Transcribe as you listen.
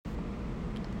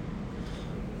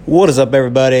What is up,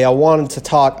 everybody? I wanted to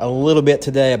talk a little bit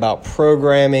today about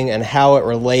programming and how it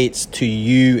relates to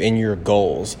you and your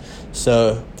goals.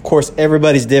 So, of course,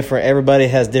 everybody's different. Everybody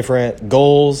has different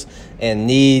goals and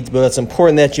needs, but it's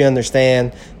important that you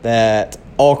understand that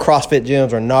all CrossFit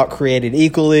gyms are not created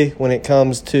equally when it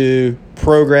comes to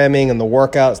programming and the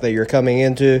workouts that you're coming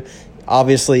into.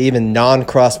 Obviously, even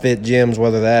non-CrossFit gyms,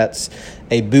 whether that's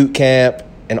a boot camp,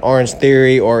 an Orange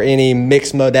Theory, or any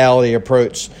mixed modality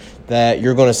approach that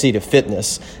you're going to see to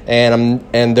fitness. And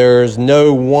there's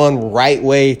no one right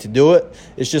way to do it.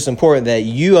 It's just important that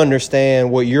you understand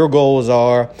what your goals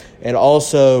are and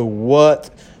also what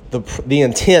the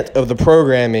intent of the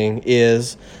programming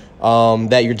is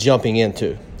that you're jumping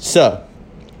into. So,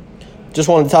 just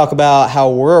want to talk about how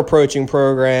we're approaching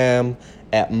program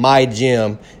at my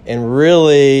gym, and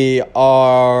really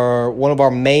one of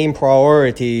our main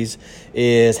priorities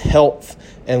is health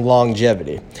and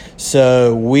longevity.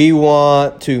 So we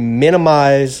want to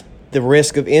minimize the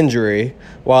risk of injury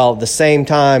while at the same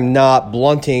time not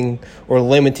blunting or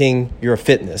limiting your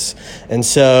fitness. And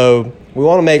so we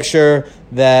want to make sure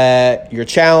that you're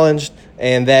challenged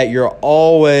and that you're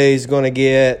always going to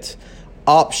get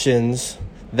options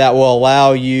that will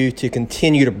allow you to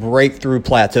continue to break through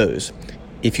plateaus.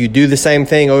 If you do the same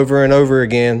thing over and over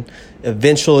again,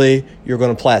 eventually you're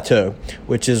going to plateau,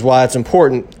 which is why it's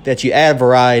important that you add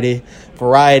variety.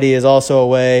 Variety is also a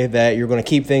way that you're going to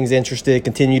keep things interested,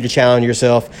 continue to challenge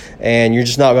yourself, and you're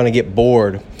just not going to get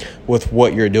bored with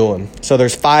what you're doing. So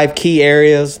there's 5 key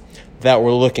areas that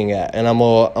we're looking at, and I'm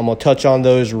gonna touch on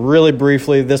those really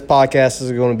briefly. This podcast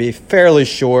is going to be fairly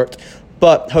short,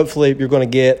 but hopefully you're going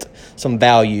to get some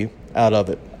value out of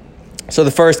it. So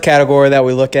the first category that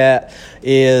we look at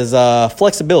is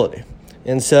flexibility.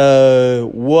 And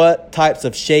so what types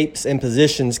of shapes and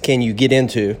positions can you get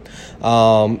into?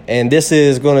 And this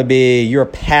is going to be your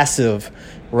passive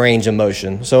range of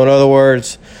motion. So in other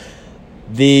words,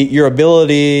 your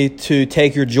ability to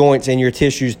take your joints and your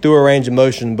tissues through a range of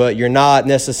motion, but you're not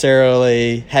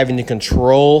necessarily having to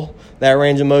control that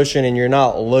range of motion and you're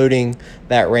not loading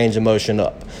that range of motion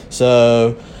up.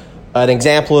 So an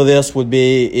example of this would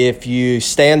be if you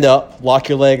stand up, lock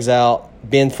your legs out,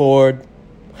 bend forward.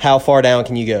 How far down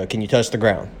can you go? Can you touch the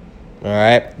ground? All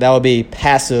right. That would be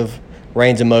passive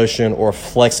range of motion or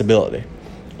flexibility.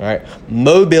 All right.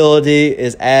 Mobility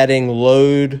is adding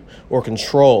load or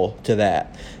control to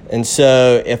that. And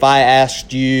so if I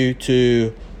asked you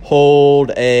to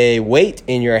hold a weight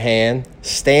in your hand,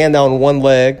 stand on one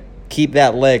leg, keep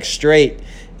that leg straight,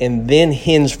 and then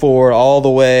hinge forward all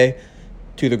the way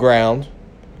to the ground,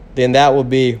 then that would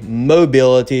be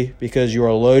mobility because you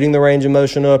are loading the range of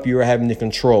motion up. You are having to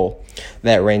control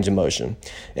that range of motion.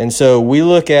 And so we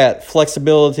look at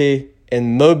flexibility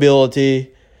and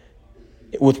mobility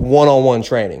with one-on-one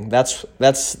training. That's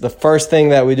the first thing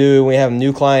that we do when we have a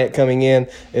new client coming in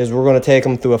is we're going to take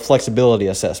them through a flexibility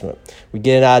assessment. We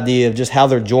get an idea of just how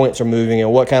their joints are moving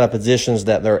and what kind of positions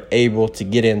that they're able to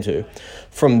get into.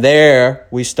 From there,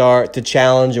 we start to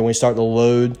challenge and we start to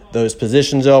load those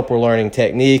positions up. We're learning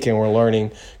technique and we're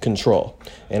learning control.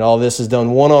 And all this is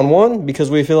done one-on-one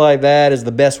because we feel like that is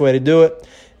the best way to do it.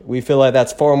 We feel like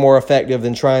that's far more effective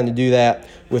than trying to do that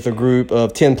with a group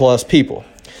of 10 plus people.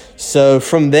 So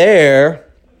from there,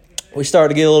 we start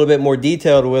to get a little bit more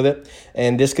detailed with it,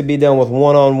 and this could be done with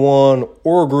one-on-one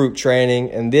or group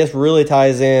training, and this really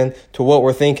ties in to what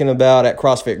we're thinking about at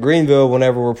CrossFit Greenville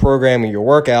whenever we're programming your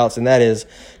workouts, and that is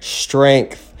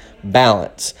strength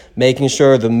balance, making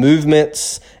sure the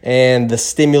movements and the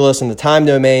stimulus and the time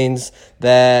domains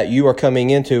that you are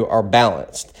coming into are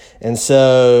balanced. And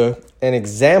so an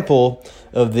example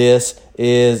of this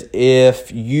is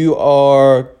if you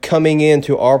are coming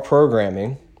into our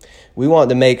programming, we want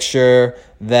to make sure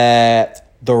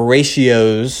that the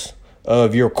ratios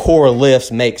of your core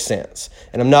lifts make sense.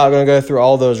 And I'm not going to go through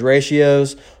all those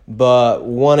ratios, but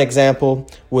one example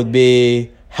would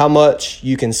be how much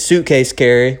you can suitcase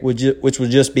carry, which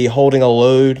would just be holding a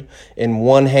load in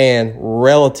one hand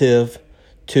relative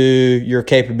to your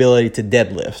capability to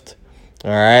deadlift.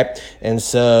 All right. And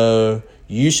so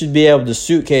you should be able to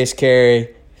suitcase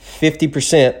carry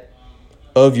 50%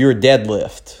 of your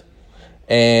deadlift.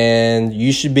 And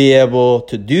you should be able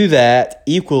to do that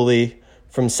equally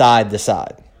from side to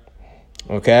side.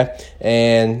 Okay?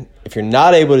 And if you're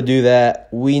not able to do that,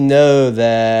 we know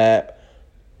that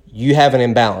you have an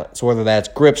imbalance, whether that's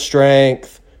grip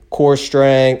strength, core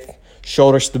strength,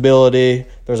 shoulder stability.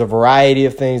 There's a variety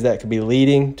of things that could be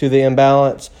leading to the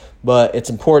imbalance, but it's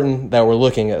important that we're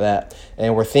looking at that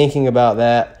and we're thinking about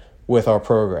that with our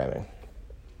programming.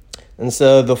 And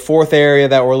so the fourth area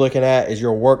that we're looking at is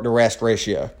your work to rest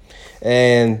ratio.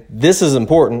 And this is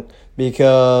important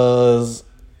because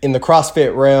in the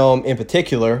CrossFit realm in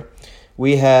particular,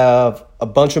 we have a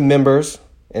bunch of members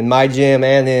in my gym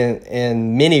and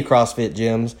in many CrossFit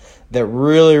gyms that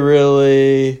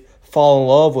really fall in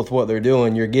love with what they're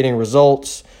doing. You're getting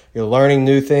results, you're learning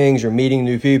new things, you're meeting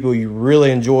new people, you really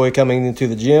enjoy coming into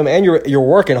the gym, and you're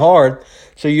working hard,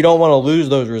 so you don't want to lose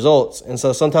those results. And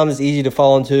so sometimes it's easy to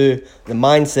fall into the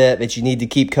mindset that you need to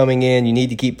keep coming in, you need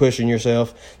to keep pushing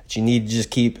yourself, that you need to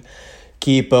just keep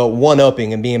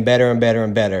one-upping and being better and better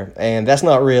and better. And that's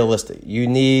not realistic. You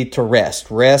need to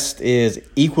rest. Rest is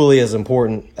equally as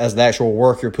important as the actual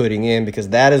work you're putting in, because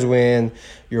that is when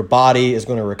your body is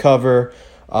going to recover,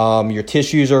 your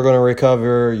tissues are going to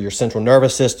recover, your central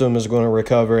nervous system is going to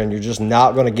recover, and you're just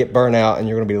not going to get burnt out, and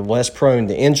you're going to be less prone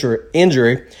to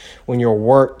injury when your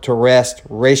work to rest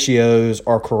ratios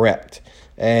are correct.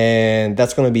 And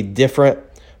that's going to be different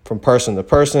from person to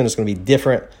person. It's going to be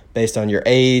different based on your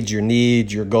age, your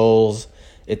needs, your goals,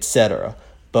 etc.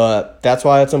 But that's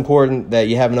why it's important that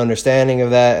you have an understanding of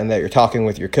that, and that you're talking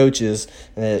with your coaches,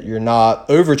 and that you're not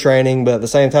overtraining, but at the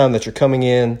same time that you're coming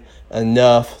in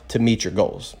enough to meet your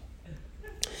goals.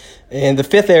 And the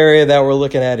fifth area that we're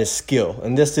looking at is skill,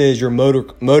 and this is your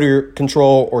motor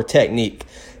control or technique.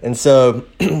 And so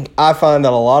I find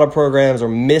that a lot of programs are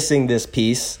missing this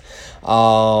piece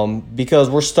because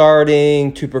we're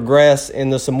starting to progress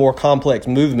into some more complex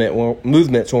movements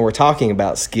when we're talking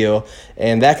about skill,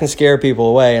 and that can scare people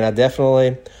away, and I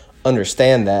definitely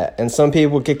understand that. And some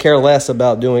people could care less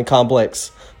about doing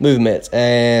complex movements,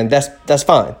 and that's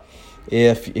fine.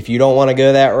 If you don't want to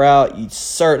go that route, you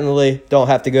certainly don't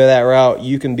have to go that route.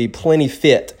 You can be plenty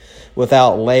fit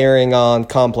without layering on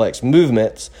complex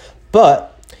movements. But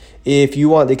if you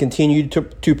want to continue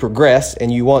to progress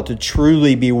and you want to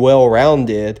truly be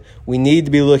well-rounded, we need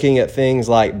to be looking at things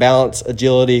like balance,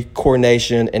 agility,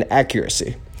 coordination, and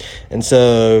accuracy. And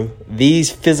so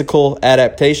these physical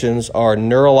adaptations are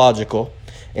neurological,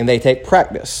 and they take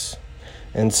practice.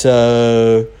 And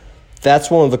so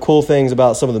that's one of the cool things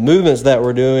about some of the movements that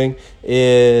we're doing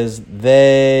is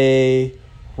they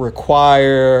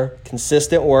require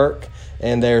consistent work,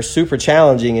 and they're super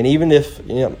challenging. And even if,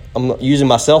 I'm using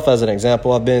myself as an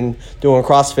example, I've been doing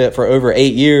CrossFit for over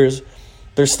 8 years,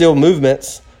 there's still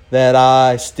movements that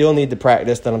I still need to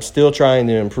practice, that I'm still trying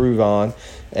to improve on.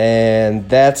 And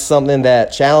that's something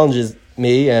that challenges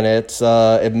me, and it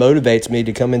motivates me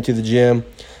to come into the gym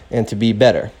and to be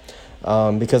better.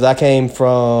 Because I came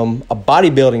from a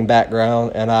bodybuilding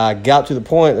background, and I got to the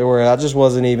point where I just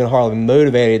wasn't even hardly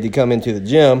motivated to come into the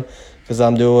gym, because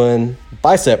I'm doing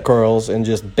bicep curls and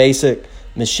just basic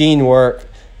machine work,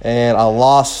 and I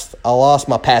lost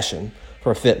my passion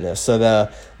for fitness. So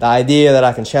the idea that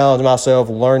I can challenge myself,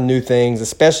 learn new things,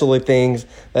 especially things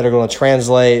that are going to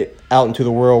translate out into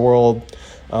the real world,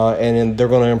 and they're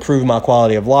going to improve my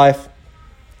quality of life,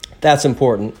 that's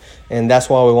important, and that's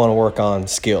why we want to work on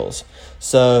skills.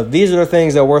 So these are the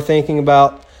things that we're thinking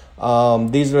about.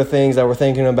 These are the things that we're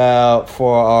thinking about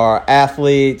for our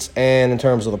athletes and in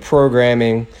terms of the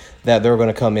programming that they're going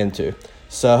to come into.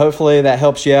 So hopefully that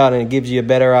helps you out and it gives you a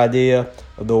better idea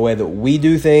of the way that we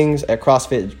do things at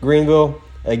CrossFit Greenville.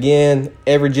 Again,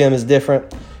 every gym is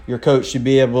different. Your coach should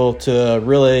be able to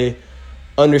really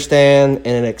understand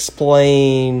and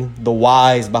explain the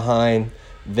whys behind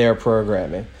their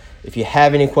programming. If you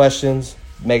have any questions,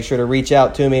 make sure to reach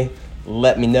out to me.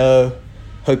 Let me know.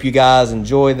 Hope you guys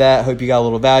enjoyed that. Hope you got a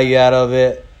little value out of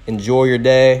it. Enjoy your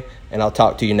day, and I'll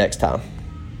talk to you next time.